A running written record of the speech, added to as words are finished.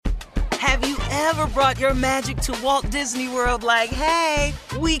Have you ever brought your magic to Walt Disney World like, hey,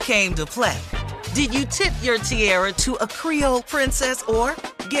 we came to play? Did you tip your tiara to a Creole princess or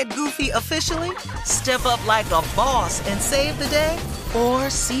get goofy officially? Step up like a boss and save the day? Or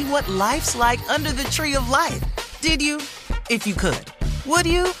see what life's like under the tree of life? Did you? If you could. Would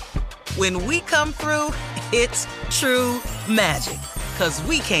you? When we come through, it's true magic. 'Cause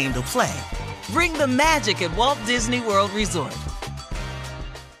we came to play. Bring the magic at Walt Disney World Resort.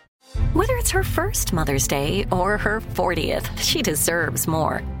 Whether it's her first Mother's Day or her 40th, she deserves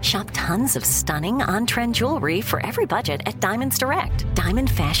more. Shop tons of stunning on-trend jewelry for every budget at Diamonds Direct. Diamond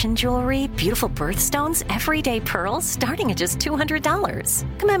fashion jewelry, beautiful birthstones, everyday pearls starting at just $200.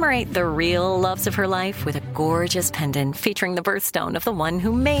 Commemorate the real loves of her life with a gorgeous pendant featuring the birthstone of the one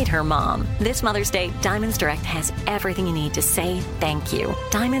who made her mom. This Mother's Day, Diamonds Direct has everything you need to say thank you.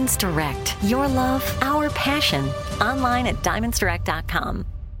 Diamonds Direct. Your love, our passion. Online at diamondsdirect.com.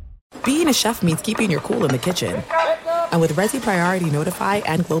 Being a chef means keeping your cool in the kitchen. And with Resi Priority Notify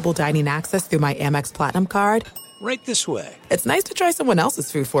and Global Dining Access through my Amex Platinum card, right this way. It's nice to try someone else's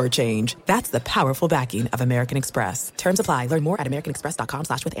food for a change. That's the powerful backing of American Express. Terms apply. Learn more at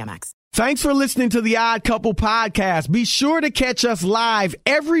americanexpress.com/withAmex. Thanks for listening to the Odd Couple podcast. Be sure to catch us live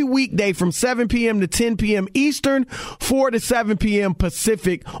every weekday from 7 p.m. to 10 p.m. Eastern, 4 to 7 p.m.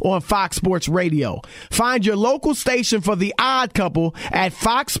 Pacific on Fox Sports Radio. Find your local station for the Odd Couple at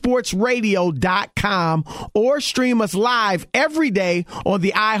foxsportsradio.com or stream us live every day on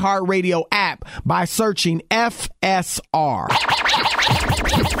the iHeartRadio app by searching FSR. Now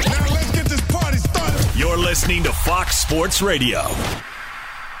let's get this party started. You're listening to Fox Sports Radio.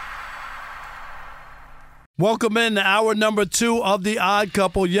 Welcome in to hour number 2 of The Odd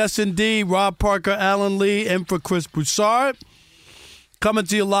Couple. Yes, indeed, Rob Parker, Alan Lee, in for Chris Broussard. Coming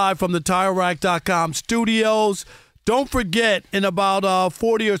to you live from the TireRack.com studios. Don't forget, in about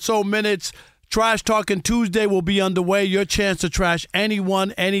 40 or so minutes, Trash Talking Tuesday will be underway. Your chance to trash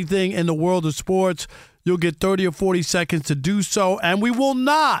anyone, anything in the world of sports. You'll get 30 or 40 seconds to do so, and we will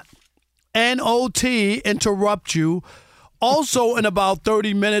not, N-O-T, interrupt you. Also, in about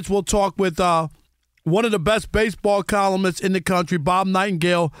 30 minutes, we'll talk with one of the best baseball columnists in the country, Bob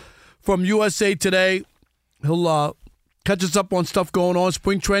Nightengale from USA Today. He'll catch us up on stuff going on.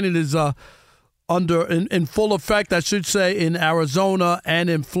 Spring training is in full effect, I should say, in Arizona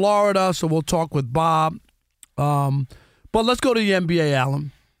and in Florida. So we'll talk with Bob. But let's go to the NBA,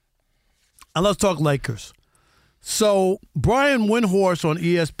 Alan. And let's talk Lakers. So Brian Windhorst on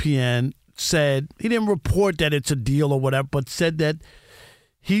ESPN said, he didn't report that it's a deal or whatever, but said that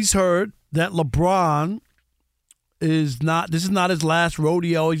he's heard that LeBron is not. This is not his last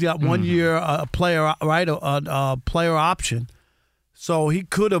rodeo. He's got 1 year player option, so he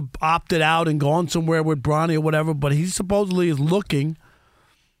could have opted out and gone somewhere with Bronny or whatever. But he supposedly is looking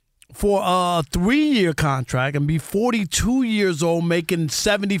for a 3-year contract and be 42 years old, making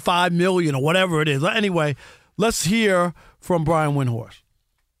 $75 million or whatever it is. Anyway, let's hear from Brian Windhorst.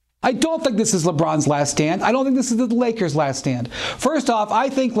 I don't think this is LeBron's last stand. I don't think this is the Lakers' last stand. First off, I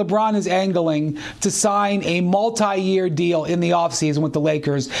think LeBron is angling to sign a multi-year deal in the offseason with the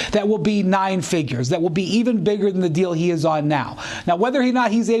Lakers that will be 9 figures, that will be even bigger than the deal he is on now. Now, whether or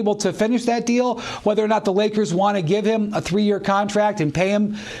not he's able to finish that deal, whether or not the Lakers want to give him a 3-year contract and pay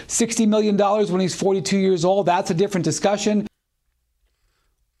him $60 million when he's 42 years old, that's a different discussion.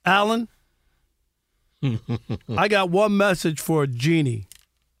 Alan, I got one message for Jeannie.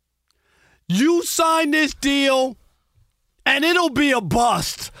 You sign this deal, and it'll be a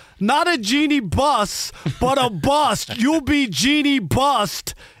bust. Not a Genie bust, but a bust. You'll be Genie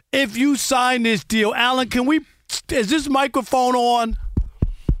bust if you sign this deal. Alan, is this microphone on?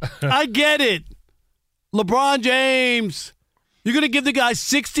 I get it. LeBron James, you're going to give the guy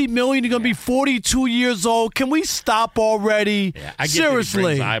 $60 million. You're going to be 42 years old. Can we stop already? Yeah, I get Seriously. That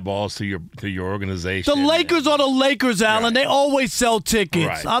it brings eyeballs to your organization. The Lakers are the Lakers, Alan. Right. They always sell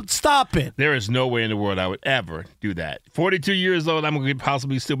tickets. Right. Stop it. There is no way in the world I would ever do that. 42 years old, I'm going to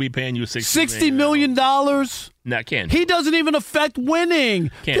possibly still be paying you $60 million? No, I can't. He doesn't even affect winning.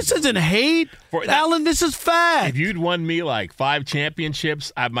 This isn't hate. Alan, this is fact. If you'd won me like 5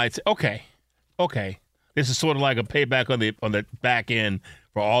 championships, I might say, okay. This is sort of like a payback on the back end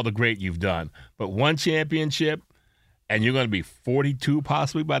for all the great you've done. But 1 championship, and you're going to be 42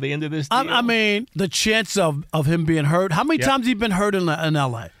 possibly by the end of this deal? I mean, the chance of him being hurt. How many times has he been hurt in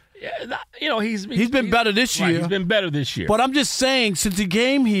L.A.? Yeah, he's been better this year. Right, he's been better this year. But I'm just saying, since he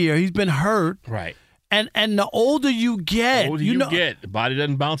came here, he's been hurt. Right. And the older you get, the body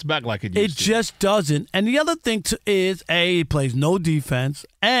doesn't bounce back like it used to. It just doesn't. And the other thing is, he plays no defense,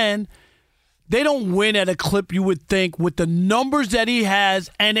 and they don't win at a clip you would think with the numbers that he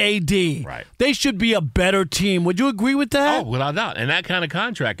has and AD. Right. They should be a better team. Would you agree with that? Oh, without doubt. And that kind of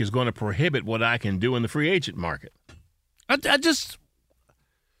contract is going to prohibit what I can do in the free agent market.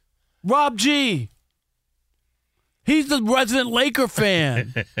 Rob G. He's the resident Laker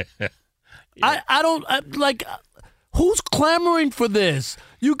fan. Who's clamoring for this?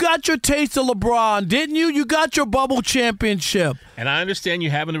 You got your taste of LeBron, didn't you? You got your bubble championship. And I understand you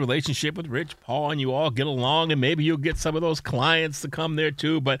having a relationship with Rich Paul and you all get along, and maybe you'll get some of those clients to come there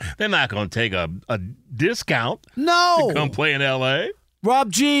too, but they're not going to take a discount to come play in L.A.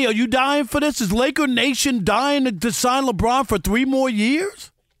 Rob G., are you dying for this? Is Laker Nation dying to sign LeBron for 3 more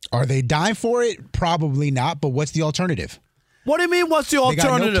years? Are they dying for it? Probably not, but what's the alternative? What do you mean, what's the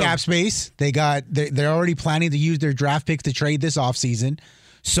alternative? They got no cap space. They're already planning to use their draft picks to trade this offseason.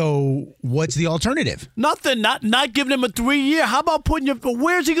 So what's the alternative? Nothing. Not giving him a 3-year. How about putting you?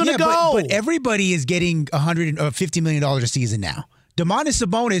 Where's he going to go? But everybody is getting $150 million a season now. Domantas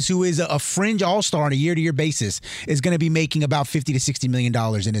Sabonis, who is a fringe all-star on a year-to-year basis, is going to be making about $50 to $60 million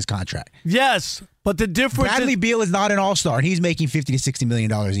in his contract. Yes, but the difference Bradley Beal is not an all-star, and he's making $50 to $60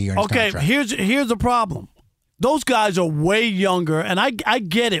 million a year in his contract. Okay, here's the problem. Those guys are way younger, and I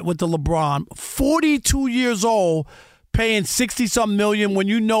get it with the LeBron. 42 years old, paying 60-something million when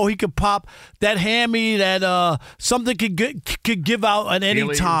you know he could pop that hammy that something could give out at any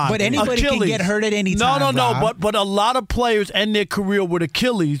time. But anybody can get hurt at any time. No. But a lot of players end their career with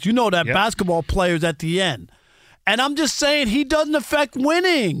Achilles. You know that basketball players at the end. And I'm just saying he doesn't affect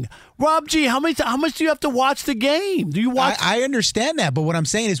winning. Rob G., how much do you have to watch the game? Do you watch? I understand that, but what I'm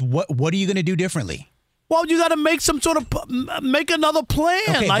saying is, what are you going to do differently? Well, you got to make make another plan.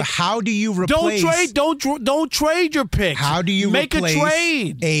 Okay, but how do you replace? Don't trade your picks. How do you replace a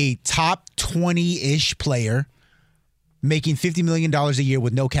trade? A top 20-ish player making $50 million a year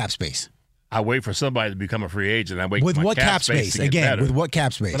with no cap space? I wait for somebody to become a free agent. I wait with for my what cap space again? Better. With what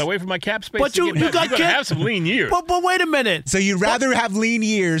cap space? But I wait for my cap space. But you got to have some lean years. But wait a minute. So you'd rather have lean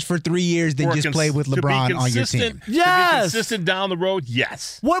years for 3 years than just play with LeBron on your team? Yes. To be consistent down the road.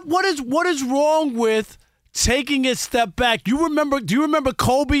 Yes. What is wrong with taking a step back? Do you remember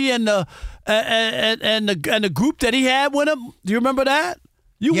Kobe and the group that he had with him? Do you remember that?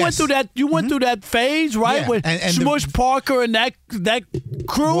 You went through that. You went through that phase, right? Yeah. With Smush Parker and that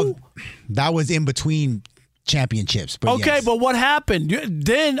crew. Well, that was in between championships. But okay, but what happened?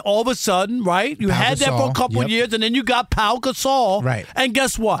 Then all of a sudden, right? You had that for a couple years, and then you got Pau Gasol, right? And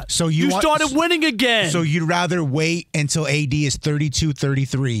guess what? So you started winning again. So you'd rather wait until AD is 32,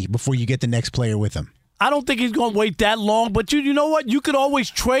 33 before you get the next player with him? I don't think he's going to wait that long, but you know what? You could always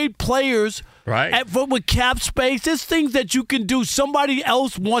trade players with cap space. There's things that you can do. Somebody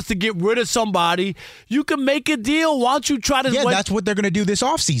else wants to get rid of somebody. You can make a deal. Why don't you try to? Yeah, that's what they're going to do this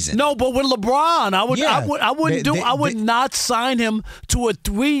offseason. No, but with LeBron, I would not sign him to a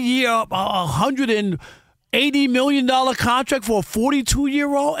 3-year, $180 million contract for a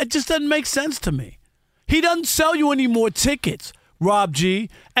 42-year-old. It just doesn't make sense to me. He doesn't sell you any more tickets, Rob G.,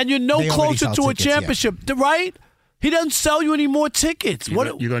 and you're closer to a championship, right? He doesn't sell you any more tickets. You're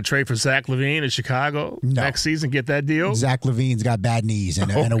going to trade for Zach LaVine in Chicago next season, get that deal? Zach LaVine's got bad knees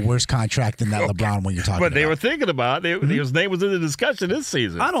and a worse contract than that LeBron when you're talking about. But they were thinking about it. His name was in the discussion this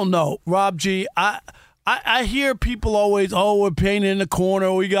season. I don't know, Rob G. I hear people always, we're painting in the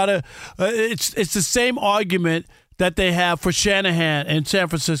corner. We got to it's the same argument that they have for Shanahan in San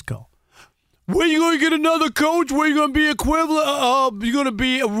Francisco. Where you going to get another coach? Where you going to be equivalent? You're going to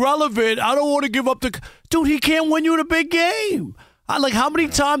be irrelevant. I don't want to give up the... Dude, he can't win you in a big game. How many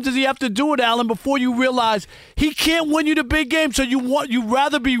times does he have to do it, Allen, before you realize he can't win you the big game? So you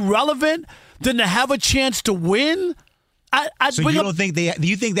rather be relevant than to have a chance to win? So you don't think do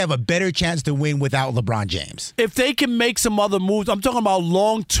you think they have a better chance to win without LeBron James? If they can make some other moves, I'm talking about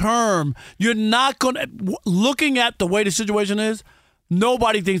long term. You're not going to... Looking at the way the situation is,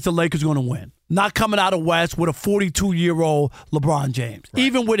 nobody thinks the Lakers are going to win. Not coming out of West with a 42-year-old LeBron James. Right.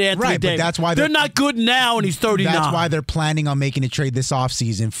 Even with Anthony Davis. But that's why they're not good now and he's 39. That's why they're planning on making a trade this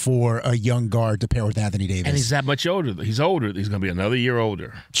offseason for a young guard to pair with Anthony Davis. And he's that much older. He's older. He's going to be another year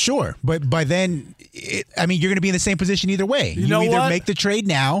older. Sure. But by then, you're going to be in the same position either way. You either make the trade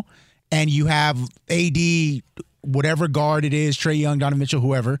now and you have AD, whatever guard it is, Trae Young, Donovan Mitchell,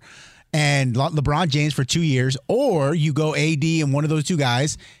 whoever, and LeBron James for 2 years, or you go AD and one of those two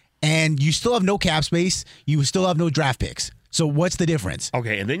guys, and you still have no cap space. You still have no draft picks. So what's the difference?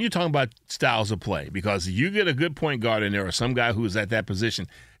 Okay, and then you're talking about styles of play, because you get a good point guard in there or some guy who's at that position.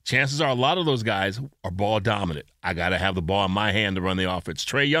 Chances are a lot of those guys are ball dominant. I got to have the ball in my hand to run the offense.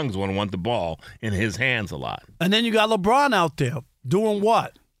 Trae Young's going to want the ball in his hands a lot. And then you got LeBron out there doing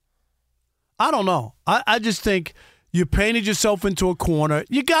what? I don't know. I just think you painted yourself into a corner.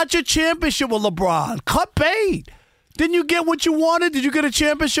 You got your championship with LeBron. Cut bait. Didn't you get what you wanted? Did you get a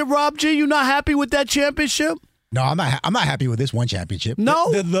championship, Rob G? You not happy with that championship? No, I'm not happy with this one championship.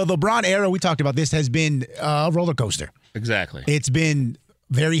 No? The LeBron era, we talked about this, has been a roller coaster. Exactly. It's been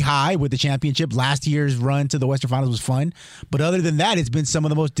very high with the championship. Last year's run to the Western Finals was fun. But other than that, it's been some of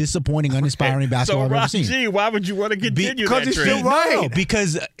the most disappointing, uninspiring basketball I've ever seen. So, Rob G, why would you want to continue because that trend? Still right. No,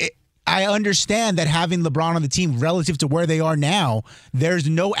 because I understand that having LeBron on the team relative to where they are now, there's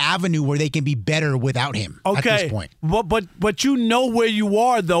no avenue where they can be better without him at this point. But you know where you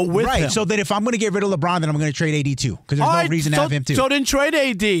are, though, with him. Right, so that if I'm going to get rid of LeBron, then I'm going to trade AD too, because there's no reason to have him too. So then trade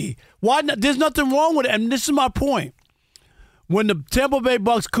AD. Why? There's nothing wrong with it, and this is my point. When the Tampa Bay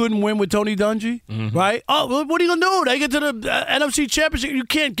Bucks couldn't win with Tony Dungy, right? Oh, what are you going to do? They get to the NFC Championship. You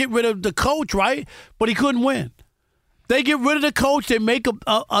can't get rid of the coach, right? But he couldn't win. They get rid of the coach. They make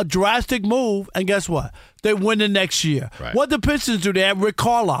a drastic move, and guess what? They win the next year. Right. What the Pistons do? They have Rick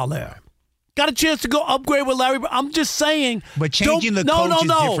Carlisle there. Got a chance to go upgrade with Larry. I'm just saying. But changing the coach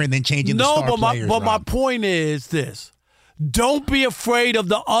is different than changing the star players. But my point is this. Don't be afraid of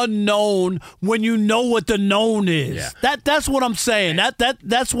the unknown when you know what the known is. Yeah. That's what I'm saying.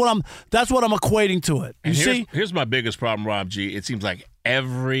 That's what I'm equating to it. You see? Here's my biggest problem, Rob G. It seems like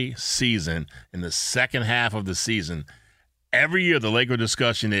every season, in the second half of the season, every year the Laker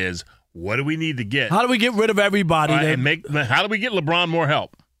discussion is, what do we need to get? How do we get rid of everybody? How do we get LeBron more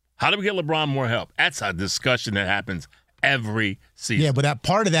help? How do we get LeBron more help? That's a discussion that happens every season. Yeah, but that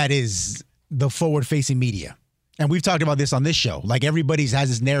part of that is the forward-facing media. And we've talked about this on this show. Like, everybody has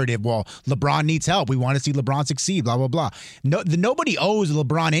this narrative, well, LeBron needs help. We want to see LeBron succeed, blah, blah, blah. Nobody owes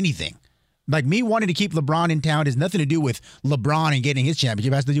LeBron anything. Like, me wanting to keep LeBron in town has nothing to do with LeBron and getting his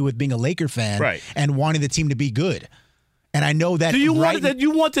championship. It has to do with being a Laker fan and wanting the team to be good. And I know that. Do you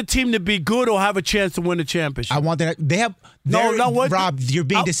want the team to be good or have a chance to win the championship? I want that. They have. Rob, you're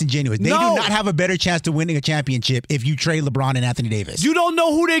being disingenuous. They do not have a better chance to winning a championship if you trade LeBron and Anthony Davis. You don't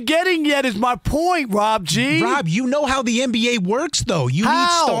know who they're getting yet. Is my point, Rob G. Rob, you know how the NBA works, though. You need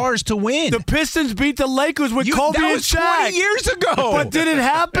stars to win. The Pistons beat the Lakers with Kobe and Shaq. That was 20 years ago. But did it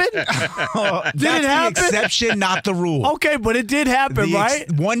happen? Did it happen? The exception, not the rule. Okay, but it did happen,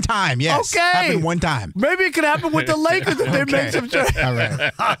 right? One time, yes. Okay, happened one time. Maybe it could happen with the Lakers if they make some trades. All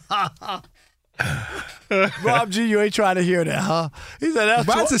right. Rob G, you ain't trying to hear that, huh? He said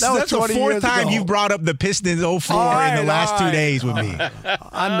that's the fourth time you brought up the Pistons 04 in the last 2 days with me.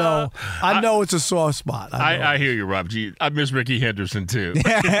 I know it's a sore spot. I hear you, Rob G. I miss Ricky Henderson, too.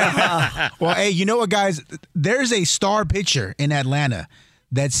 Well, hey, you know what, guys? There's a star pitcher in Atlanta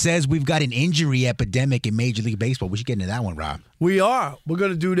that says we've got an injury epidemic in Major League Baseball. We should get into that one, Rob. We are. We're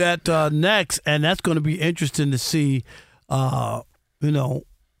going to do that next, and that's going to be interesting to see.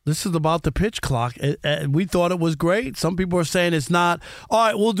 This is about the pitch clock. We thought it was great. Some people are saying it's not. All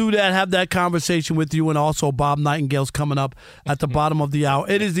right, we'll do that, have that conversation with you, and also Bob Nightingale's coming up at the bottom of the hour.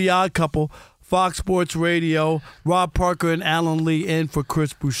 It is The Odd Couple, Fox Sports Radio, Rob Parker and Alan Lee in for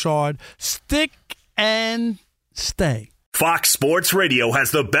Chris Broussard. Stick and stay. Fox Sports Radio has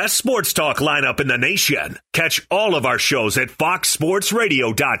the best sports talk lineup in the nation. Catch all of our shows at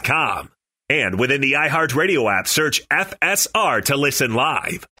foxsportsradio.com. And within the iHeartRadio app, search FSR to listen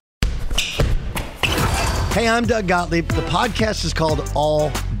live. Hey, I'm Doug Gottlieb. The podcast is called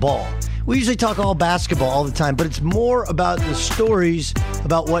All Ball. We usually talk all basketball all the time, but it's more about the stories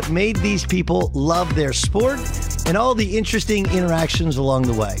about what made these people love their sport and all the interesting interactions along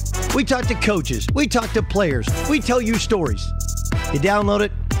the way. We talk to coaches. We talk to players. We tell you stories. You download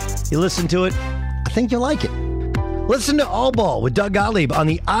it. You listen to it. I think you'll like it. Listen to All Ball with Doug Gottlieb on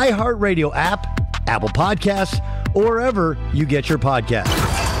the iHeartRadio app, Apple Podcasts, or wherever you get your podcasts.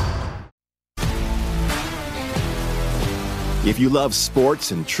 If you love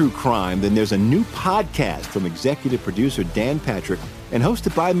sports and true crime, then there's a new podcast from executive producer Dan Patrick and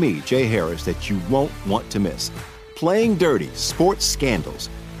hosted by me, Jay Harris, that you won't want to miss. Playing Dirty: Sports Scandals.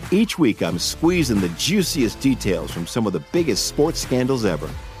 Each week, I'm squeezing the juiciest details from some of the biggest sports scandals ever.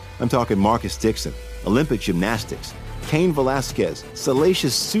 I'm talking Marcus Dixon, Olympic gymnastics, Cain Velasquez,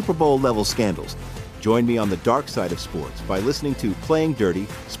 salacious Super Bowl-level scandals. Join me on the dark side of sports by listening to Playing Dirty: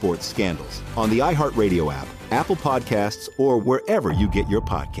 Sports Scandals on the iHeartRadio app, Apple Podcasts, or wherever you get your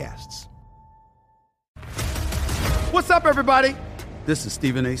podcasts. What's up, everybody? This is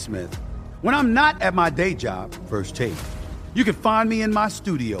Stephen A. Smith. When I'm not at my day job, First Take, you can find me in my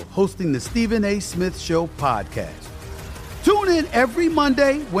studio hosting the Stephen A. Smith Show podcast. Tune in every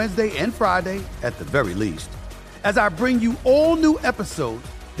Monday, Wednesday, and Friday, at the very least, as I bring you all new episodes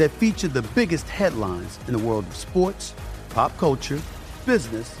that feature the biggest headlines in the world of sports, pop culture,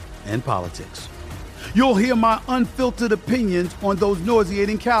 business, and politics. You'll hear my unfiltered opinions on those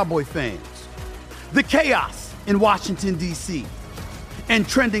nauseating Cowboy fans, the chaos in Washington, D.C., and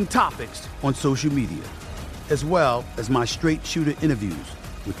trending topics on social media, as well as my straight shooter interviews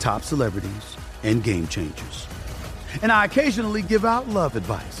with top celebrities and game changers. And I occasionally give out love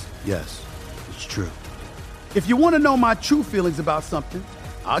advice. Yes, it's true. If you want to know my true feelings about something,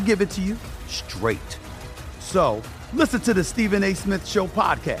 I'll give it to you straight. So listen to the Stephen A. Smith Show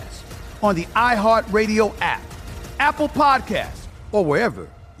podcast on the iHeartRadio app, Apple Podcasts, or wherever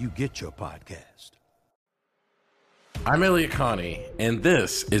you get your podcast. I'm Elliot Connie, and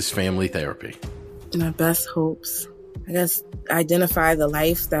this is Family Therapy. My best hopes, I guess, identify the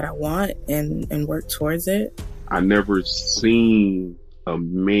life that I want and work towards it. I never seen a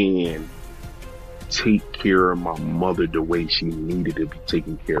man take care of my mother the way she needed to be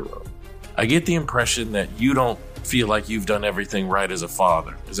taken care of. I get the impression that you don't feel like you've done everything right as a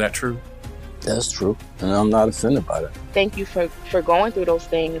father. Is that true? That's true, and I'm not offended by that. Thank you for going through those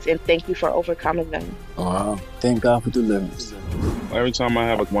things, and thank you for overcoming them. Thank God for deliverance. Every time I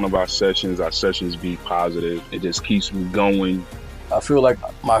have one of our sessions be positive. It just keeps me going. I feel like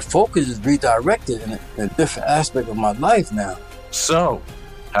my focus is redirected in a different aspect of my life now. So,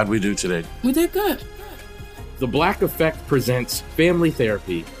 how'd we do today? We did good. The Black Effect presents Family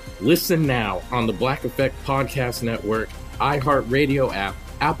Therapy. Listen now on the Black Effect Podcast Network, iHeartRadio app,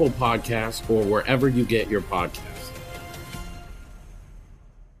 Apple Podcasts, or wherever you get your podcasts.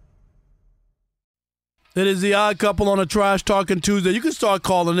 It is the Odd Couple on a Trash Talking Tuesday. You can start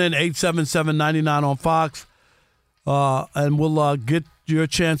calling in 877-99 on Fox, and we'll get your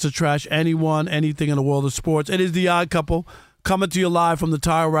chance to trash anyone, anything in the world of sports. It is the Odd Couple coming to you live from the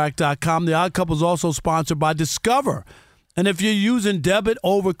TireRack.com. The Odd Couple is also sponsored by Discover. And if you're using debit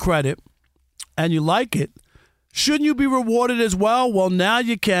over credit and you like it, shouldn't you be rewarded as well? Well, now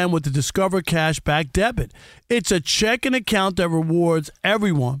you can with the Discover Cashback Debit. It's a checking account that rewards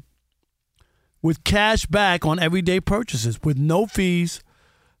everyone with cash back on everyday purchases with no fees,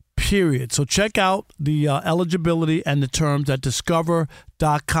 period. So check out the eligibility and the terms at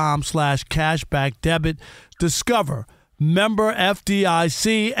discover.com/cashback debit. Discover, member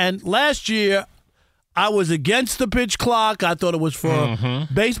FDIC. And last year, I was against the pitch clock. I thought it was for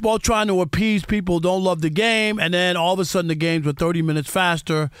baseball trying to appease people who don't love the game. And then all of a sudden the games were 30 minutes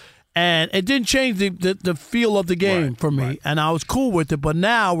faster. And it didn't change the feel of the game for me. And I was cool with it. But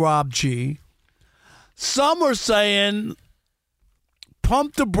now, Rob G., some are saying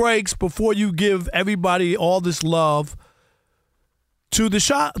pump the brakes before you give everybody all this love to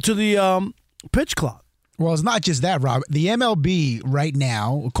the pitch clock. Well, it's not just that, Rob. The MLB right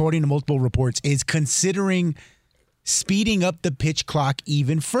now, according to multiple reports, is considering speeding up the pitch clock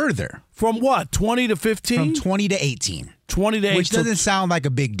even further. From what, 20 to 15? From 20 to 18. 20 to 18. Which doesn't sound like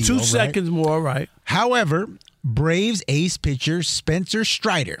a big deal, 2 seconds more, right? However, Braves ace pitcher Spencer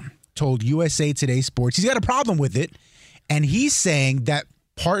Strider told USA Today Sports he's got a problem with it, and he's saying that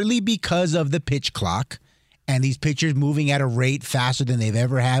partly because of the pitch clock and these pitchers moving at a rate faster than they've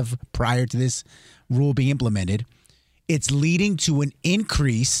ever have prior to this rule being implemented, it's leading to an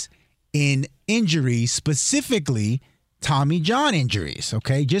increase in injuries, specifically Tommy John injuries.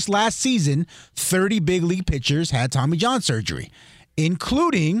 Okay, just last season, 30 big league pitchers had Tommy John surgery,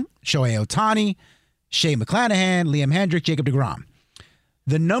 including Shohei Ohtani, Shea McClanahan, Liam Hendriks, Jacob deGrom.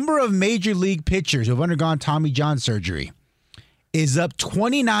 The number of major league pitchers who have undergone Tommy John surgery is up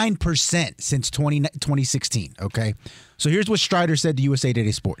 29% since 2016. Okay, so here's what Strider said to USA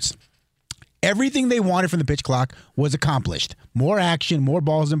Today Sports. Everything they wanted from the pitch clock was accomplished. More action, more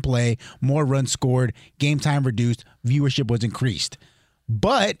balls in play, more runs scored, game time reduced, viewership was increased.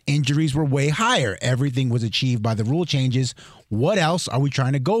 But injuries were way higher. Everything was achieved by the rule changes. What else are we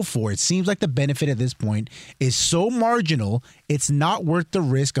trying to go for? It seems like the benefit at this point is so marginal, it's not worth the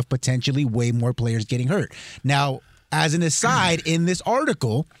risk of potentially way more players getting hurt. Now, as an aside, in this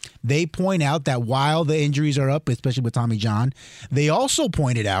article, they point out that while the injuries are up, especially with Tommy John, they also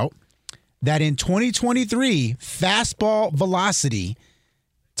pointed out that in 2023, fastball velocity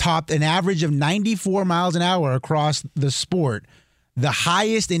topped an average of 94 miles an hour across the sport, the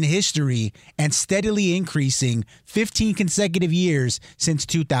highest in history, and steadily increasing 15 consecutive years since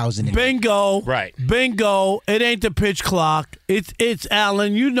 2000. Bingo. Right. Bingo. It ain't the pitch clock. It's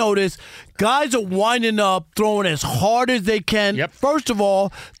Allen. You notice guys are winding up, throwing as hard as they can. Yep. First of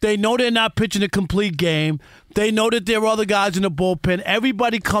all, they know they're not pitching a complete game. They know that there are other guys in the bullpen.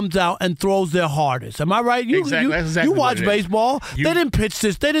 Everybody comes out and throws their hardest. Am I right? Exactly. You watch baseball. They didn't pitch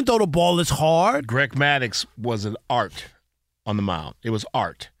this. They didn't throw the ball as hard. Greg Maddux was an art on the mound. It was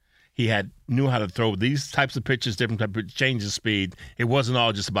art. He knew how to throw these types of pitches, different types of changes of speed. It wasn't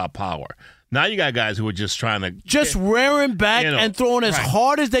all just about power. Now you got guys who are just trying to rearing back and throwing as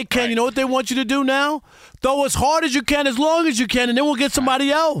hard as they can. You know what they want you to do now? Throw as hard as you can, as long as you can, and then we'll get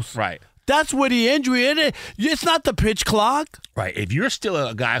somebody else. Right. That's where the injury is. It's not the pitch clock. Right. If you're still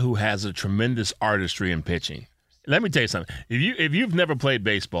a guy who has a tremendous artistry in pitching, let me tell you something. If you've never played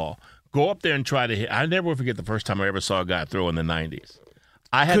baseball, go up there and try to hit. I never will forget the first time I ever saw a guy throw in the 90s.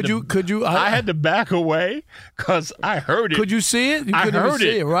 I had to back away because I heard it. Could you see it? You I couldn't heard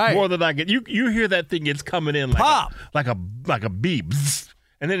see it, right? More than I could. You hear that thing? It's coming in like a beep,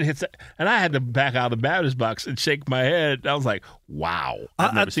 and then it hits. And I had to back out of the batter's box and shake my head. I was like, "Wow,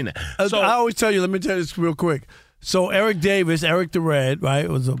 I've never seen that." So I always tell you. Let me tell you this real quick. So Eric Davis, Eric the Red, right,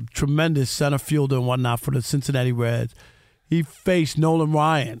 was a tremendous center fielder and whatnot for the Cincinnati Reds. He faced Nolan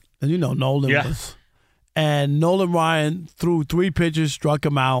Ryan, and you know Nolan was. And Nolan Ryan threw 3 pitches, struck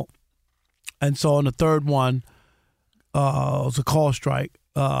him out. And so on the third one, it was a call strike.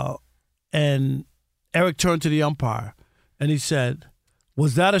 And Eric turned to the umpire, and he said,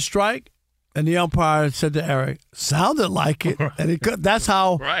 "Was that a strike?" And the umpire said to Eric, "Sounded like it." And that's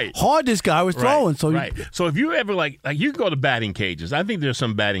how hard this guy was throwing. So So if you ever, like you go to batting cages. I think there's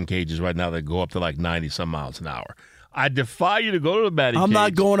some batting cages right now that go up to like 90-some miles an hour. I defy you to go to the batting cage. I'm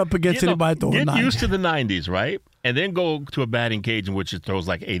not going up against anybody throwing 90. Get used to the 90s, right? And then go to a batting cage in which it throws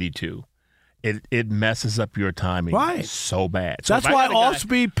like 82. It messes up your timing so bad. So that's why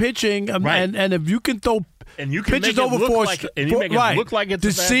off-speed pitching, and if you can throw and you can pitches make it over look for like, and you make it look like it's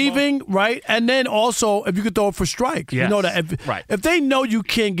deceiving, right? And then also if you can throw it for strikes, you know that if they know you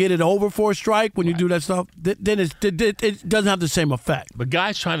can't get it over for a strike when you do that stuff, then it doesn't have the same effect. But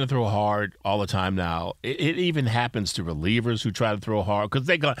guys trying to throw hard all the time now, it even happens to relievers who try to throw hard because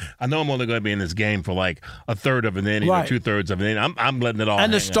I know I'm only going to be in this game for like a third of an inning or 2/3 of an inning. I'm letting it all.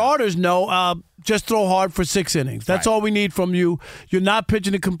 And the starters know. Just throw hard for 6 innings. That's all we need from you. You're not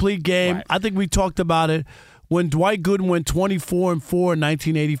pitching a complete game. I think we talked about it. When Dwight Gooden went 24-4 in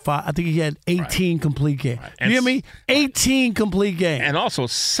 1985, I think he had 18 complete games. You hear me? 18 complete games. And also,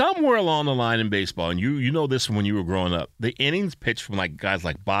 somewhere along the line in baseball, and you know this from when you were growing up, the innings pitched from like guys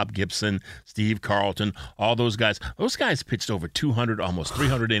like Bob Gibson, Steve Carlton, all those guys. Those guys pitched over 200, almost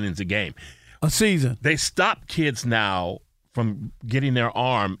 300 innings a game. A season. They stop kids now from getting their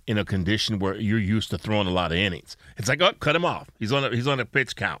arm in a condition where you're used to throwing a lot of innings. It's like, oh, cut him off. He's on a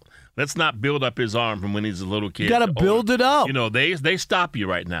pitch count. Let's not build up his arm from when he's a little kid. You got to build it up. You know, they stop you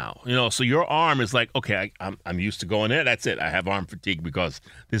right now. You know, so your arm is like, okay, I'm used to going there. That's it. I have arm fatigue because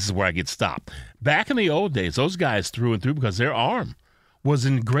this is where I get stopped. Back in the old days, those guys threw and through because their arm was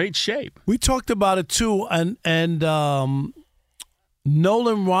in great shape. We talked about it too, and Nolan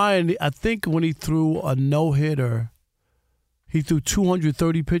Ryan, I think when he threw a no-hitter, he threw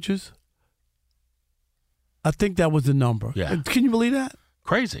 230 pitches. I think that was the number. Yeah. Can you believe that?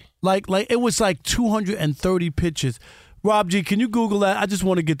 Crazy. Like it was like 230 pitches. Rob G, can you Google that? I just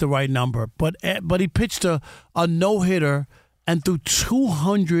want to get the right number. But he pitched a no-hitter and threw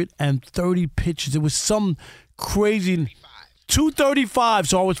 230 pitches. It was some crazy 235.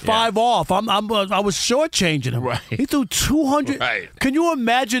 So I was 5 off. I was shortchanging him. Right. He threw 200. Right. Can you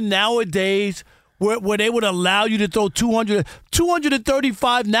imagine nowadays? Where they would allow you to throw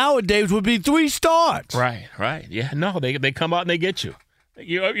 235 nowadays would be 3 starts. Right. Yeah, no, they come out and they get you.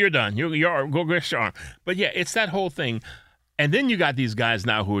 You're done. You're go get your arm. But yeah, it's that whole thing. And then you got these guys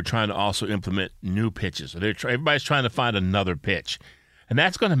now who are trying to also implement new pitches. So everybody's trying to find another pitch. And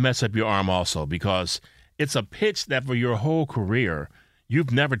that's going to mess up your arm also because it's a pitch that for your whole career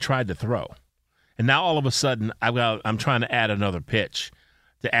you've never tried to throw. And now all of a sudden I'm trying to add another pitch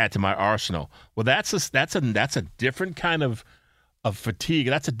to add to my arsenal. Well, that's a different kind of fatigue.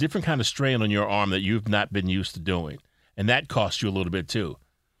 That's a different kind of strain on your arm that you've not been used to doing, and that costs you a little bit too.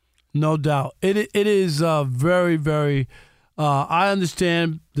 No doubt, it is very, very. I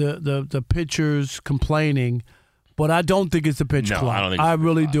understand the pitchers complaining, but I don't think it's a pitch clock. I don't think I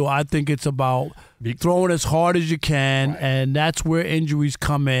really do. I think it's about throwing as hard as you can, and that's where injuries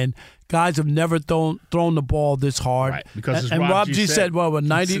come in. Guys have never thrown the ball this hard. Right, because and Rob G said, well,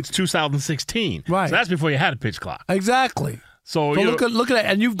 90 since 2016. Right. So that's before you had a pitch clock. Exactly. So look at that,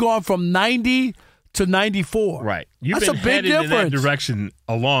 and you've gone from 90 to 94. Right. You've That's been a big headed difference. in that direction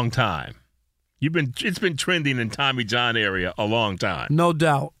a long time. It's been trending in Tommy John area a long time. No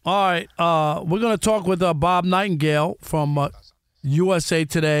doubt. All right, we're going to talk with Bob Nightengale from USA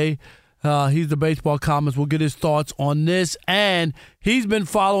Today. He's the baseball columnist. We'll get his thoughts on this. And he's been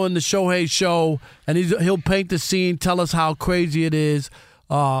following the Shohei show, and he'll paint the scene, tell us how crazy it is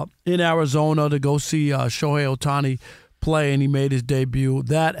in Arizona to go see Shohei Ohtani play, and he made his debut.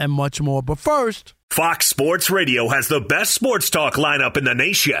 That and much more. But first, Fox Sports Radio has the best sports talk lineup in the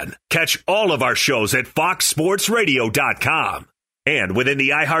nation. Catch all of our shows at foxsportsradio.com. And within the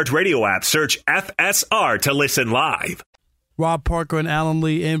iHeartRadio app, search FSR to listen live. Rob Parker and Alan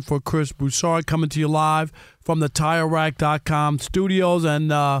Lee in for Chris Broussard, coming to you live from the TireRack.com studios.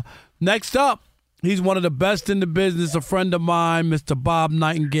 And next up, he's one of the best in the business, a friend of mine, Mr. Bob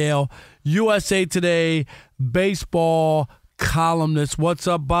Nightengale, USA Today baseball columnist. What's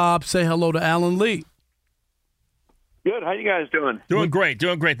up, Bob? Say hello to Alan Lee. Good. How you guys doing? Doing great.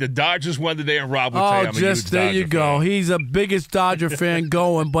 The Dodgers won today, and Rob would say I'm a huge there you Dodger go. fan. He's the biggest Dodger fan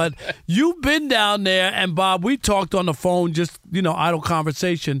going. But you've been down there, and Bob, we talked on the phone, just idle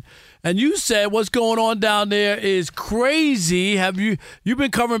conversation, and you said what's going on down there is crazy. Have you've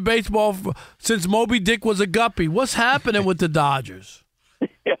been covering baseball since Moby Dick was a guppy? What's happening with the Dodgers?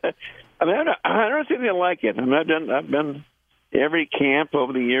 Yeah. I mean, I don't see anything like it. I mean, I've been every camp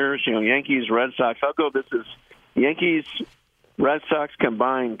over the years. Yankees, Red Sox. I'll go. This is Yankees, Red Sox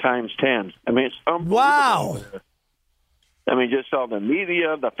combined times 10. I mean, it's unbelievable. Wow. I mean, just all the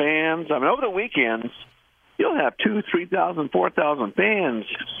media, the fans. I mean, over the weekends, you'll have 2,000, 3,000, 4,000 fans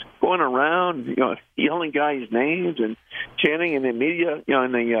going around, yelling guys' names and chanting in the media,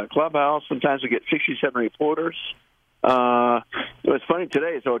 in the clubhouse. Sometimes we get 67 reporters. It was funny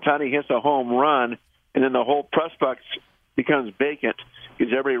today. So Ohtani hits a home run, and then the whole press box becomes vacant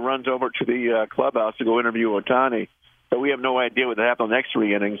because everybody runs over to the clubhouse to go interview Ohtani. So we have no idea what happened in the next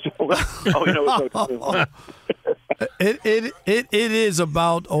 3 innings. It is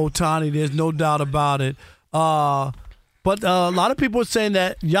about Ohtani. There's no doubt about it. But a lot of people are saying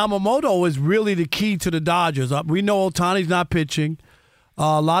that Yamamoto is really the key to the Dodgers. We know Ohtani's not pitching.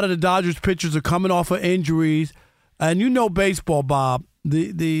 A lot of the Dodgers pitchers are coming off of injuries. And baseball, Bob,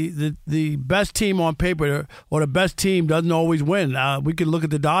 the best team on paper or the best team doesn't always win. We can look at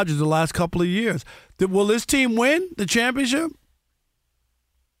the Dodgers the last couple of years. Will this team win the championship?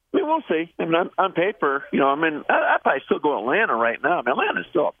 I mean, we'll see. I mean, on paper, I'd probably still go Atlanta right now. I mean, Atlanta's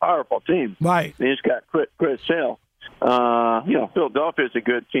still a powerful team. Right. They just got Chris Sale. Philadelphia's a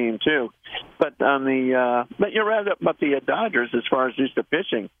good team too. But but you're right about the Dodgers as far as just the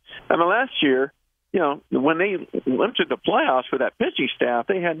pitching. I mean, last year, when they went to the playoffs for that pitching staff,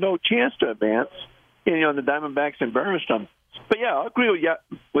 they had no chance to advance. The Diamondbacks embarrassed them. But yeah, I agree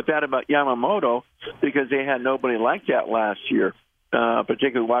with that about Yamamoto because they had nobody like that last year,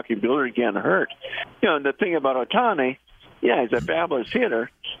 particularly Joaquin Buehler getting hurt. The thing about Ohtani, yeah, he's a fabulous hitter,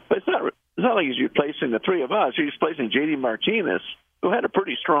 but it's not like he's replacing the three of us. He's replacing J.D. Martinez, who had a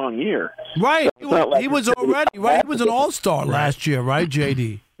pretty strong year. Right. He was already right. He was an all-star last year, right,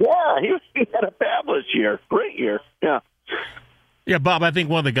 J.D.? Yeah, he had a fabulous year. Great year. Yeah. Yeah, Bob, I think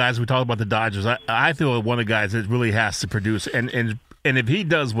one of the guys we talk about the Dodgers, I feel one of the guys that really has to produce, and if he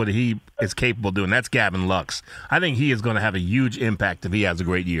does what he is capable of doing, that's Gavin Lux. I think he is going to have a huge impact if he has a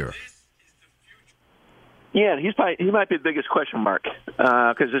great year. Yeah, he might be the biggest question mark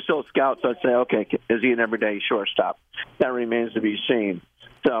because there's still scouts that say, okay, is he an everyday shortstop? That remains to be seen.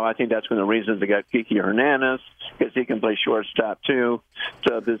 So I think that's one of the reasons they got Kiki Hernandez because he can play shortstop too.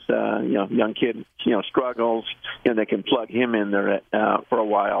 So this young kid struggles, they can plug him in there for a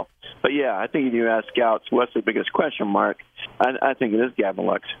while. But yeah, I think if you ask scouts what's the biggest question mark, I think it is Gavin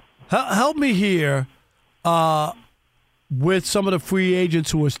Lux. Help me here with some of the free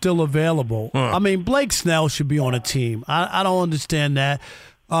agents who are still available. I mean, Blake Snell should be on a team. I don't understand that.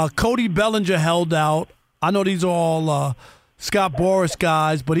 Cody Bellinger held out. I know these are all Scott Boras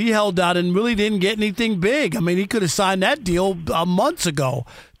guys, but he held out and really didn't get anything big. I mean, he could have signed that deal months ago.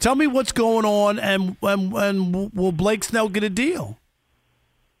 Tell me what's going on, and will Blake Snell get a deal?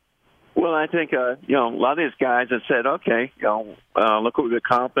 Well, I think a lot of these guys have said, okay, look what we've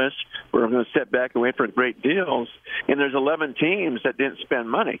accomplished. We're going to step back and wait for great deals. And there's 11 teams that didn't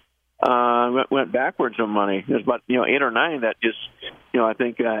spend money, went backwards on money. There's about 8 or 9 that just I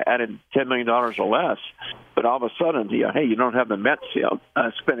think added $10 million or less. But all of a sudden, hey, you don't have the Mets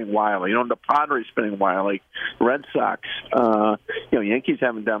spending wildly. You don't have the Padres spending wildly. Red Sox, Yankees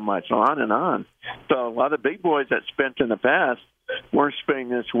haven't done much, on and on. So a lot of the big boys that spent in the past weren't spending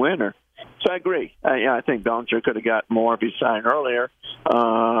this winter. So I agree. I think Bellinger could have got more if he signed earlier.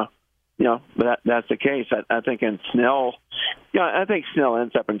 But that's the case. I think in Snell, I think Snell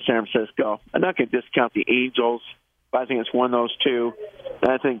ends up in San Francisco. I'm not going to discount the Angels, but I think it's one of those two.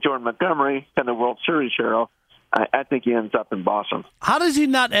 And I think Jordan Montgomery, kind of World Series hero, I think he ends up in Boston. How does he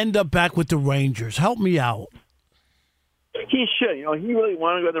not end up back with the Rangers? Help me out. He should. He really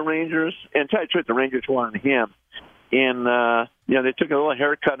wanted to go to the Rangers, and tell you the truth, the Rangers wanted him. And they took a little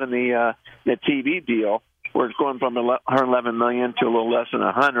haircut in the TV deal. where it's going from $111 million to a little less than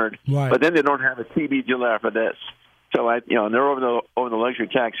 $100. Right. But then they don't have a TV deal after this. So and they're over the luxury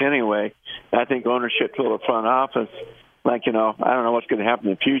tax anyway. I think ownership to the front office, I don't know what's going to happen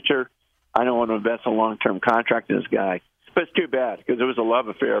in the future. I don't want to invest a long-term contract in this guy. But it's too bad because there was a love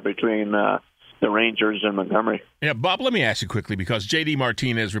affair between the Rangers and Montgomery. Yeah, Bob, let me ask you quickly, because J.D.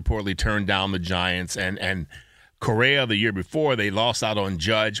 Martinez reportedly turned down the Giants, and Correa the year before, they lost out on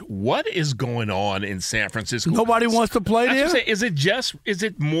Judge. What is going on in San Francisco? Nobody wants to play there? Is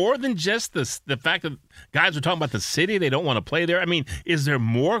it more than just the fact that guys are talking about the city, they don't want to play there? I mean, is there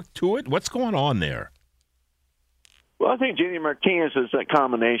more to it? What's going on there? Well, I think J.D. Martinez is a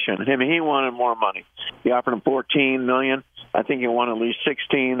combination. I mean, he wanted more money. He offered him $14 million. I think he wanted at least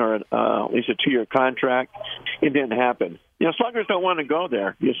 $16 or at least a 2-year contract. It didn't happen. Sluggers don't want to go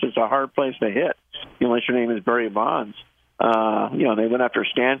there. It's a hard place to hit, unless your name is Barry Bonds. They went after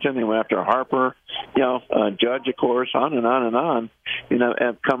Stanton. They went after Harper. Judge, of course, on and on and on.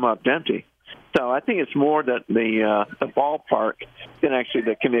 Have come up empty. So I think it's more that the ballpark than actually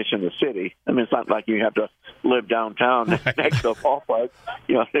the condition of the city. I mean, it's not like you have to live downtown next to the ballpark.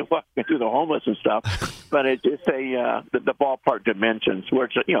 They walk through the homeless and stuff. But it's the ballpark dimensions where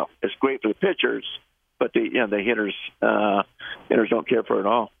it's great for the pitchers, but the hitters don't care for it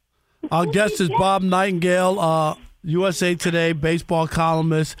all. Our guest is Bob Nightengale, USA Today baseball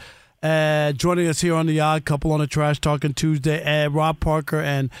columnist, joining us here on the Odd Couple on a Trash Talking Tuesday. And Rob Parker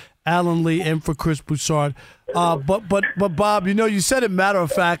and Alan Lee in for Chris Broussard. But Bob, you said it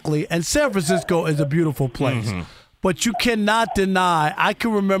matter-of-factly, and San Francisco is a beautiful place. Mm-hmm. But you cannot deny, I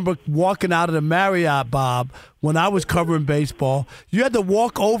can remember walking out of the Marriott, Bob, when I was covering baseball. You had to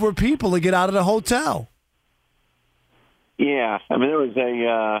walk over people to get out of the hotel. Yeah, I mean, there was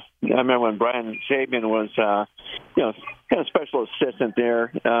I remember when Brian Sabian was, kind of special assistant there.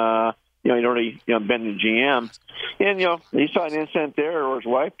 He'd already been the GM. And, he saw an incident there, or his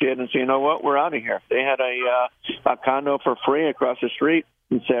wife did, and said, you know what, we're out of here. They had a condo for free across the street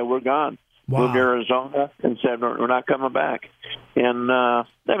and said, we're gone. Wow. Moved to Arizona and said, we're not coming back. And, a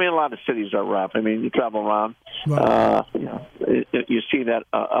lot of cities are rough. I mean, you travel around. Right. You see that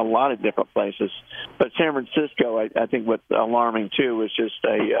a lot of different places. But San Francisco, I think what's alarming, too, is just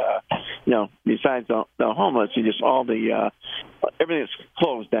besides the homeless, all everything's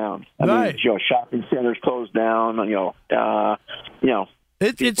closed down. Right. I mean, shopping centers closed down,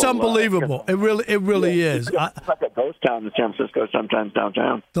 It's unbelievable. It really is. It's like a ghost town in San Francisco, sometimes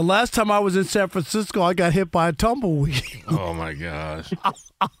downtown. The last time I was in San Francisco, I got hit by a tumbleweed. Oh, my gosh.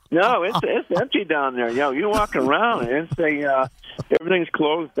 No, it's empty down there. You walk around and everything's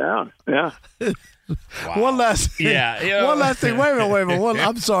closed down. Yeah. Wow. One last thing. Yeah. One last thing. Wait a minute.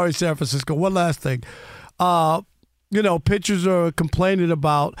 I'm sorry, San Francisco. One last thing. Pitchers are complaining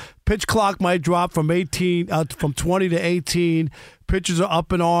about pitch clock might drop from 20 to 18. Pitchers are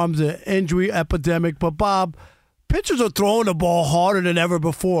up in arms, an injury epidemic. But, Bob, pitchers are throwing the ball harder than ever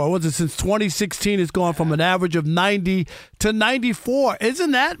before. Since 2016, it's gone from an average of 90 to 94.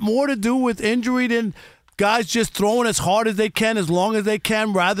 Isn't that more to do with injury than guys just throwing as hard as they can, as long as they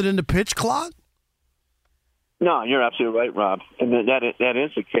can, rather than the pitch clock? No, you're absolutely right, Rob. And that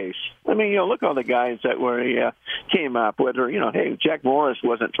is the case. I mean, look at all the guys that came up. Whether, Jack Morris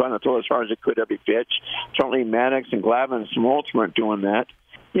wasn't trying to throw as hard as he could every pitch. Certainly Maddox and Glavine and Smoltz weren't doing that.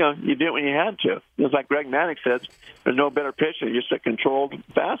 You did it when you had to. It's like Greg Maddox says, there's no better pitcher, just a controlled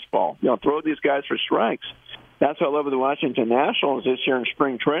fastball. Throw these guys for strikes. That's why I love the Washington Nationals this year in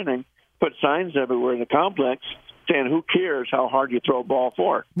spring training. Put signs everywhere in the complex saying, who cares how hard you throw a ball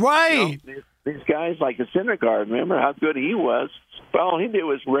for? Right. These guys like the Syndergaard, remember how good he was? Well, all he did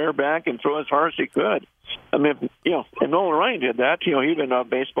was rear back and throw as hard as he could. I mean, and Nolan Ryan did that. He'd been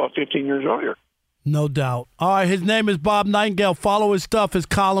baseball 15 years earlier. No doubt. All right, his name is Bob Nightengale. Follow his stuff, his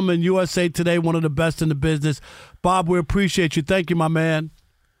column in USA Today, one of the best in the business. Bob, we appreciate you. Thank you, my man.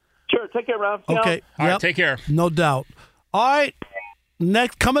 Sure. Take care, Rob. Okay. All right, take care. No doubt. All right,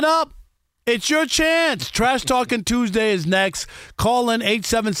 next, coming up, it's your chance. Trash Talking Tuesday is next. Call in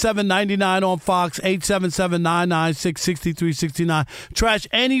 877-99 on Fox, 877-996-6369. Trash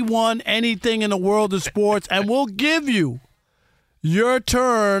anyone, anything in the world of sports, and we'll give you your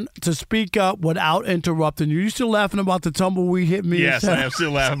turn to speak up without interrupting you. You still laughing about the tumbleweed hit me? Yes, I am still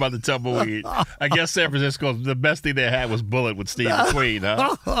laughing about the tumbleweed. I guess San Francisco, the best thing they had was Bullet with Steve McQueen,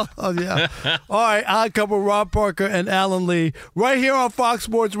 huh? Oh, yeah. All right, Odd Couple, Rob Parker and Alan Lee, right here on Fox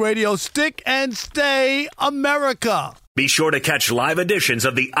Sports Radio. Stick and stay, America. Be sure to catch live editions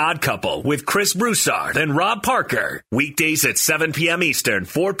of The Odd Couple with Chris Broussard and Rob Parker. Weekdays at 7 p.m. Eastern,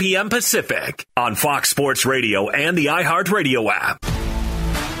 4 p.m. Pacific on Fox Sports Radio and the iHeartRadio app.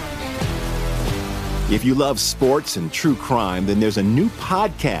 If you love sports and true crime, then there's a new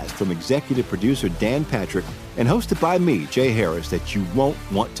podcast from executive producer Dan Patrick and hosted by me, Jay Harris, that you won't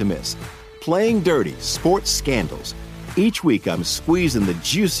want to miss. Playing Dirty: Sports Scandals. Each week, I'm squeezing the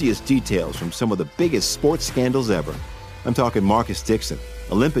juiciest details from some of the biggest sports scandals ever. I'm talking Marcus Dixon,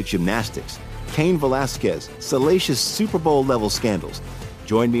 Olympic gymnastics, Cain Velasquez, salacious Super Bowl-level scandals.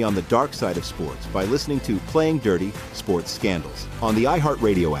 Join me on the dark side of sports by listening to Playing Dirty: Sports Scandals on the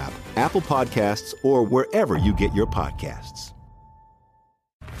iHeartRadio app, Apple Podcasts, or wherever you get your podcasts.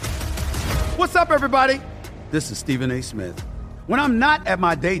 What's up, everybody? This is Stephen A. Smith. When I'm not at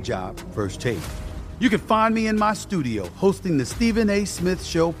my day job, First Take, you can find me in my studio hosting the Stephen A. Smith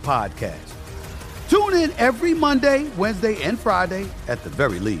Show podcast. Tune in every Monday, Wednesday, and Friday, at the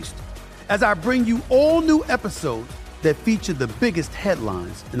very least, as I bring you all new episodes that feature the biggest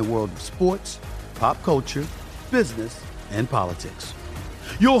headlines in the world of sports, pop culture, business, and politics.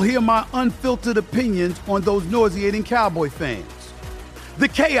 You'll hear my unfiltered opinions on those nauseating Cowboy fans, the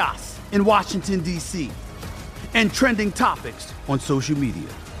chaos in Washington, D.C., and trending topics on social media,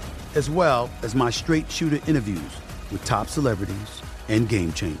 as well as my straight shooter interviews with top celebrities and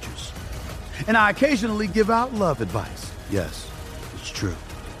game changers. And I occasionally give out love advice. Yes, it's true.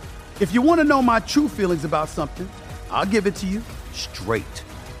 If you want to know my true feelings about something, I'll give it to you straight.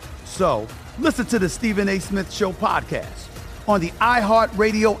 So listen to the Stephen A. Smith Show podcast on the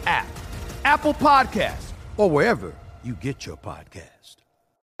iHeartRadio app, Apple Podcasts, or wherever you get your podcast.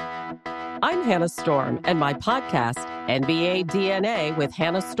 I'm Hannah Storm, and my podcast, NBA DNA with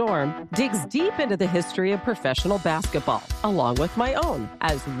Hannah Storm, digs deep into the history of professional basketball, along with my own,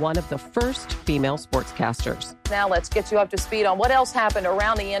 as one of the first female sportscasters. Now let's get you up to speed on what else happened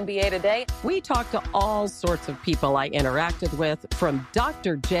around the NBA today. We talk to all sorts of people I interacted with, from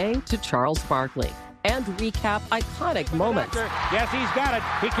Dr. J to Charles Barkley, and recap iconic moments. Yes, he's got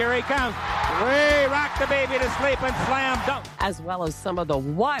it. Here he comes. Way rock the baby to sleep and slam dunk. As well as some of the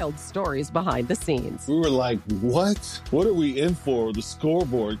wild stories behind the scenes. We were like, what? What are we in for? The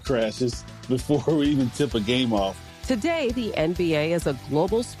scoreboard crashes before we even tip a game off. Today, the NBA is a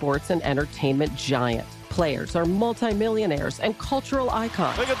global sports and entertainment giant. Players are multimillionaires and cultural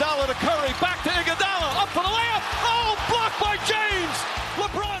icons. Iguodala to Curry, back to Iguodala, up for the layup. Oh, blocked by James.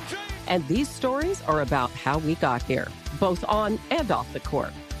 LeBron James. And these stories are about how we got here, both on and off the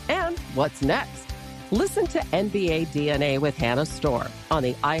court. And what's next? Listen to NBA DNA with Hannah Storm on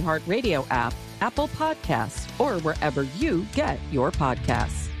the iHeartRadio app, Apple Podcasts, or wherever you get your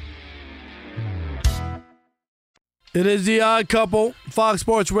podcasts. It is the Odd Couple, Fox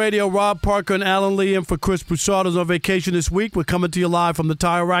Sports Radio. Rob Parker and Alan Lee in for Chris Broussard is on vacation this week. We're coming to you live from the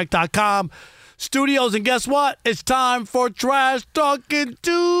TireRack.com studios, and guess what? It's time for Trash Talking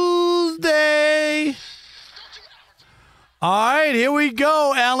Tuesday. All right, here we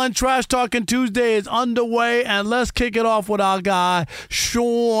go, Alan. Trash Talking Tuesday is underway, and let's kick it off with our guy,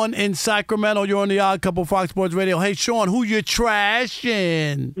 Sean in Sacramento. You're on the Odd Couple, Fox Sports Radio. Hey, Sean, who you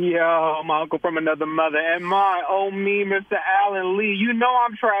trashing? Yo, my uncle from another mother, and my old me, Mr. Alan Lee. You know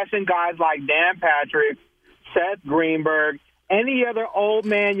I'm trashing guys like Dan Patrick, Seth Greenberg, any other old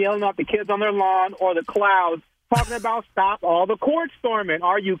man yelling at the kids on their lawn or the clouds talking about stop all the court storming.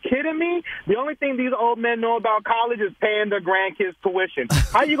 Are you kidding me? The only thing these old men know about college is paying their grandkids tuition.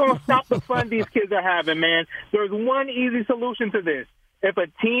 How you going to stop the fun these kids are having, man? There's one easy solution to this. If a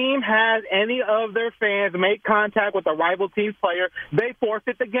team has any of their fans make contact with a rival team's player, they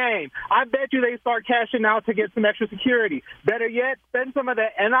forfeit the game. I bet you they start cashing out to get some extra security. Better yet, spend some of the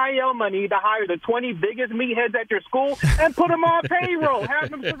NIL money to hire the 20 biggest meatheads at your school and put them on payroll. Have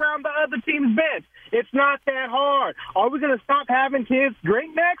them surround the other team's bench. It's not that hard. Are we going to stop having kids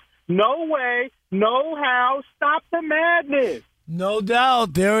drink next? No way. No how. Stop the madness. No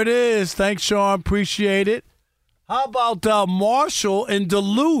doubt. There it is. Thanks, Sean. Appreciate it. How about Marshall in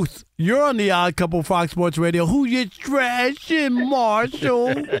Duluth? You're on the Odd Couple, Fox Sports Radio. Who you trashing, Marshall?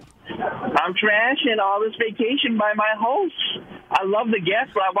 I'm trashing all this vacation by my host. I love the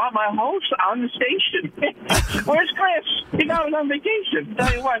guest, but I want my host on the station. Where's Chris? He got was on vacation.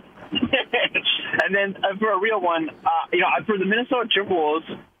 Tell you what. And then for a real one, for the Minnesota Timberwolves,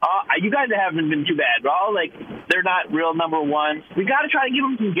 you guys haven't been too bad, bro. Like, they're not real number one. We got to try to give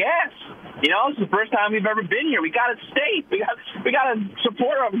them some gas. You know, it's the first time we've ever been here. We got to stay. We got to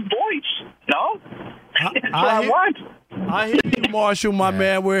support our voice. No, that's what I want. I hear you, Marshall, my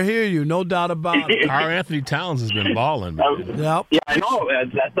man. We hear you, no doubt about it. Our Anthony Towns has been balling, man. Yep. Yeah, I know.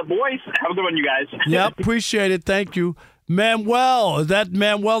 That's the voice. Have a good one, you guys. Yep, appreciate it. Thank you. Manuel, is that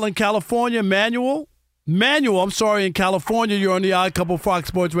Manuel in California? Manuel, I'm sorry, in California. You're on the Odd Couple, Fox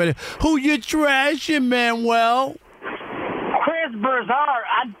Sports Radio. Who you trashing, Manuel? Chris Broussard,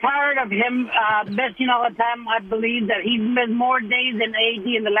 I'm tired of him missing all the time. I believe that he's missed more days than AD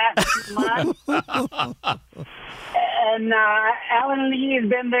in the last 2 months. And Alan Lee has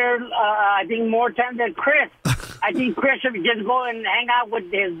been there, I think, more times than Chris. I think Chris should just go and hang out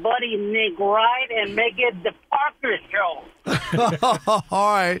with his buddy Nick Wright and make it the Parker Show.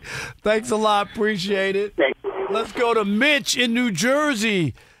 All right. Thanks a lot. Appreciate it. Let's go to Mitch in New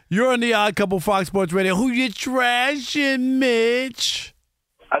Jersey. You're on the Odd Couple Fox Sports Radio. Who you trashing, Mitch?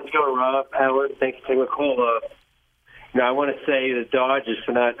 How's it going, Rob? Alan, thanks for taking the call. I want to say the Dodgers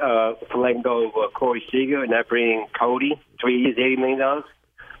for not for letting go of Corey Seager and not bringing Cody 3 years, $80 million.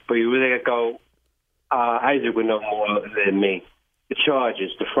 But you really got to go. Isaac would know more than me. The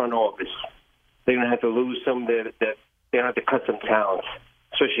Chargers, the front office, they're going to have to lose some. They're going to have to cut some talents,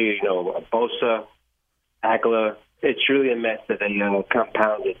 especially Bosa, Aguilar. It's really a mess that they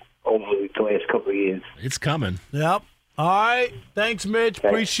compounded over the last couple of years. It's coming. Yep. All right. Thanks, Mitch.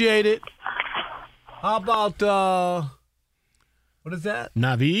 Appreciate it. How about, what is that?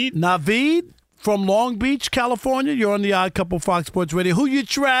 Naveed from Long Beach, California. You're on the Odd Couple Fox Sports Radio. Who you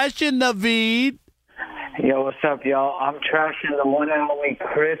trashing, Naveed? Yo, what's up, y'all? I'm trashing the one and only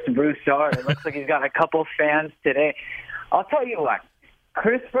Chris Broussard. It looks like he's got a couple fans today. I'll tell you what.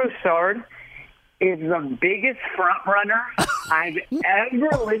 Chris Broussard is the biggest front runner I've ever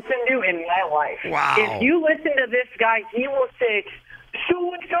listened to in my life. Wow. If you listen to this guy, he will say,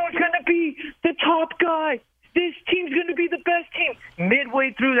 so-and-so's going to be the top guy. This team's going to be the best team.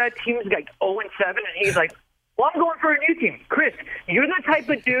 Midway through, that team's like 0-7, and he's like, well, I'm going for a new team. Chris, you're the type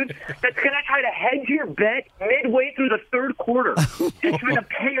of dude that's going to try to hedge your bet midway through the third quarter and try to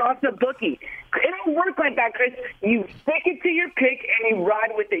pay off the bookie. It don't work like that, Chris. You stick it to your pick and you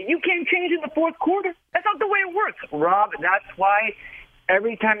ride with it. You can't change in the fourth quarter. That's not the way it works. Rob, that's why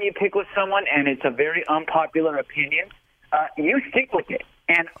every time you pick with someone, and it's a very unpopular opinion, you stick with it.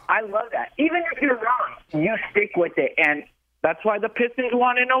 And I love that. Even if you're wrong, you stick with it. And that's why the Pistons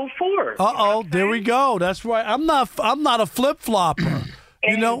won in 2004. Uh-oh, there we go. That's right. I'm not a flip-flopper.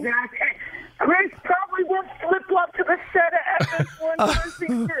 You know? Exactly. Chris probably won't flip-flop to the set of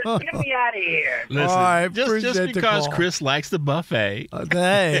FS1. Get me out of here. Listen, All right, just because Chris likes the buffet.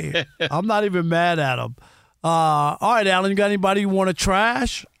 Hey, I'm not even mad at him. All right, Alan, you got anybody you want to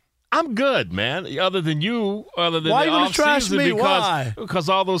trash? I'm good, man. Other than you, other than why the you gonna trash me? Why? Because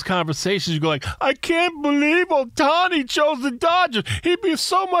all those conversations, you go like, I can't believe Ohtani chose the Dodgers. He'd be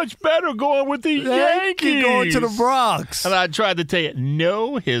so much better going with the Yankees. Going to the Bronx. And I tried to tell you,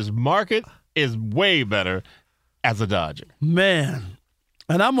 no, his market is way better as a Dodger. Man,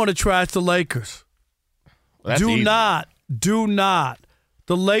 and I'm going to trash the Lakers. Well, do not.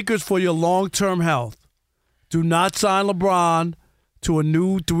 The Lakers, for your long-term health, do not sign LeBron to a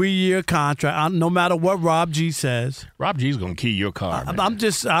new 3-year contract, no matter what Rob G says. Rob G's gonna key your car. I'm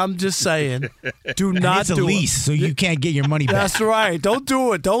just saying, do not it's a lease, so you can't get your money back. That's right. Don't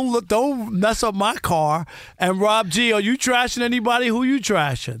do it. Don't mess up my car. And Rob G, are you trashing anybody? Who you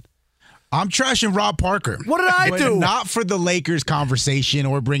trashing? I'm trashing Rob Parker. What did I do? Not for the Lakers conversation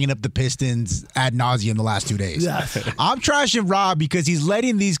or bringing up the Pistons ad nauseum the last 2 days. Yes. I'm trashing Rob because he's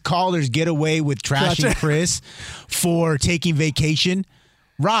letting these callers get away with trashing Chris for taking vacation.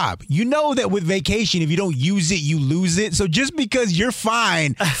 Rob, you know that with vacation, if you don't use it, you lose it. So just because you're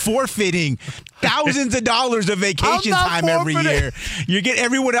fine forfeiting thousands of dollars of vacation time every year, you get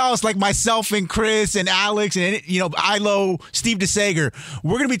everyone else like myself and Chris and Alex and Ilo, Steve DeSager.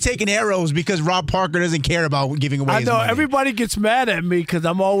 We're going to be taking arrows because Rob Parker doesn't care about giving away his money. Everybody gets mad at me because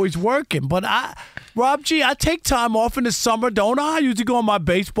I'm always working, but Rob G, I take time off in the summer, don't I? I usually go on my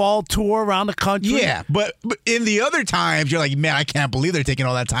baseball tour around the country. Yeah, but in the other times, you're like, man, I can't believe they're taking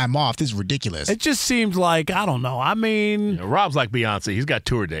all that time off. This is ridiculous. It just seems like, I don't know. I mean, Rob's like Beyonce. He's got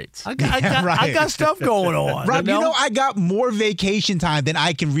tour dates. I got stuff going on. Rob, you know I got more vacation time than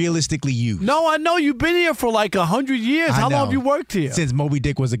I can realistically use. No, I know. You've been here for like 100 years. How long have you worked here? Since Moby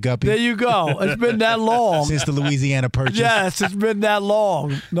Dick was a guppy. There you go. It's been that long. Since the Louisiana Purchase. Yes, it's been that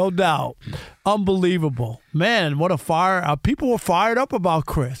long. No doubt. Unbelievable. Man, what a fire. People were fired up about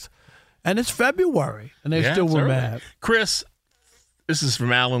Chris. And it's February, and they still were mad. Chris, this is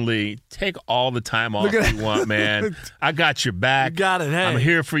from Alan Lee. Take all the time off you want, man. I got your back. You got it. Hey. I'm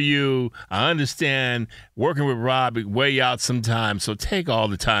here for you. I understand working with Rob weigh out sometimes, so take all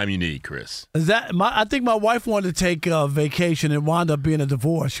the time you need, Chris. I think my wife wanted to take a vacation and wound up being a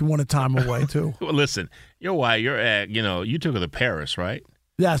divorce. She wanted time away, too. Well, listen, your wife, you took her to Paris, right?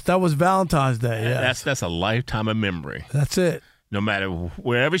 Yes, that was Valentine's Day. Yes. That's a lifetime of memory. That's it. No matter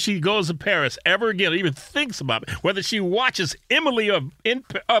wherever she goes to Paris ever again, or even thinks about it, whether she watches Emily of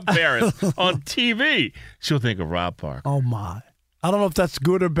Paris on TV, she'll think of Rob Parker. Oh, my. I don't know if that's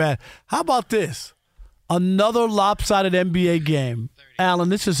good or bad. How about this? Another lopsided NBA game. Alan,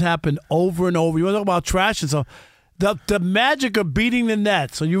 this has happened over and over. You want to talk about trash and stuff? The Magic are beating the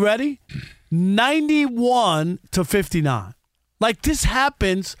Nets. Are you ready? 91-59. Like, this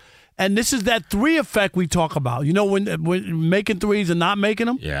happens, and this is that three effect we talk about. You know, when making threes and not making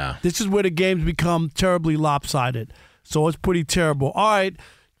them? Yeah. This is where the games become terribly lopsided. So it's pretty terrible. All right,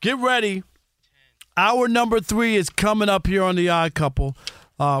 get ready. Hour number 3 is coming up here on the Odd Couple.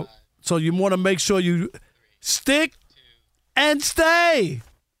 So you want to make sure you stick and stay.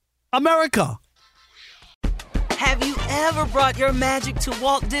 America. Have you ever brought your magic to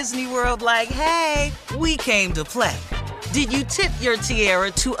Walt Disney World like, hey, we came to play? Did you tip your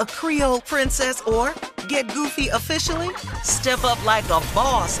tiara to a Creole princess or get goofy officially? Step up like a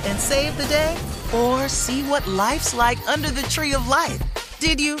boss and save the day? Or see what life's like under the tree of life?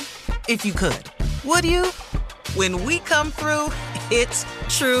 Did you? If you could. Would you? When we come through, it's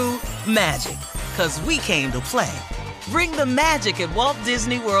true magic. 'Cause we came to play. Bring the magic at Walt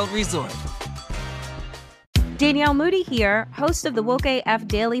Disney World Resort. Danielle Moody here, host of the Woke AF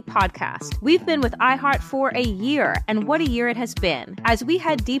Daily podcast. We've been with iHeart for a year, and what a year it has been. As we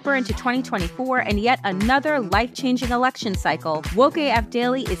head deeper into 2024 and yet another life-changing election cycle, Woke AF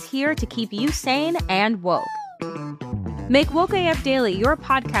Daily is here to keep you sane and woke. Make Woke AF Daily your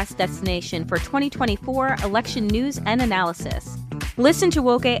podcast destination for 2024 election news and analysis. Listen to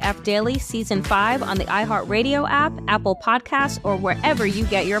Woke AF Daily Season 5 on the iHeartRadio app, Apple Podcasts, or wherever you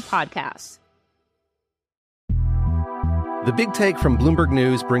get your podcasts. The Big Take from Bloomberg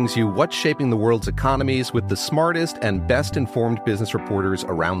News brings you what's shaping the world's economies with the smartest and best-informed business reporters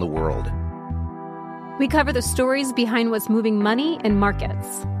around the world. We cover the stories behind what's moving money in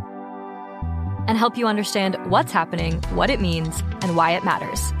markets and help you understand what's happening, what it means, and why it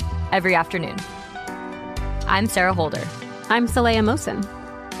matters every afternoon. I'm Sarah Holder. I'm Saleha Mohsin.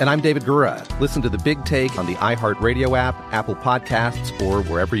 And I'm David Gura. Listen to The Big Take on the iHeartRadio app, Apple Podcasts, or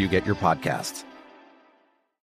wherever you get your podcasts.